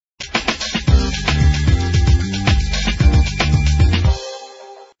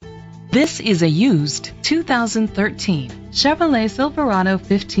This is a used 2013 Chevrolet Silverado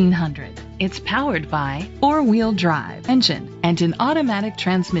 1500. It's powered by four-wheel drive engine and an automatic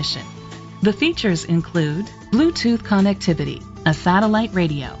transmission. The features include Bluetooth connectivity, a satellite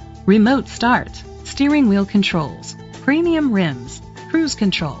radio, remote start, steering wheel controls, premium rims, cruise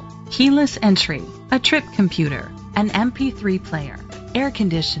control, keyless entry, a trip computer, an MP3 player, air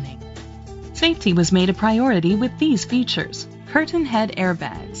conditioning. Safety was made a priority with these features: curtain head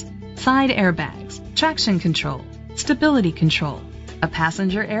airbags, side airbags, traction control, stability control, a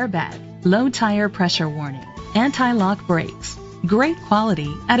passenger airbag, low tire pressure warning, anti-lock brakes. Great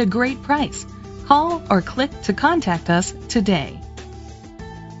quality at a great price. Call or click to contact us today.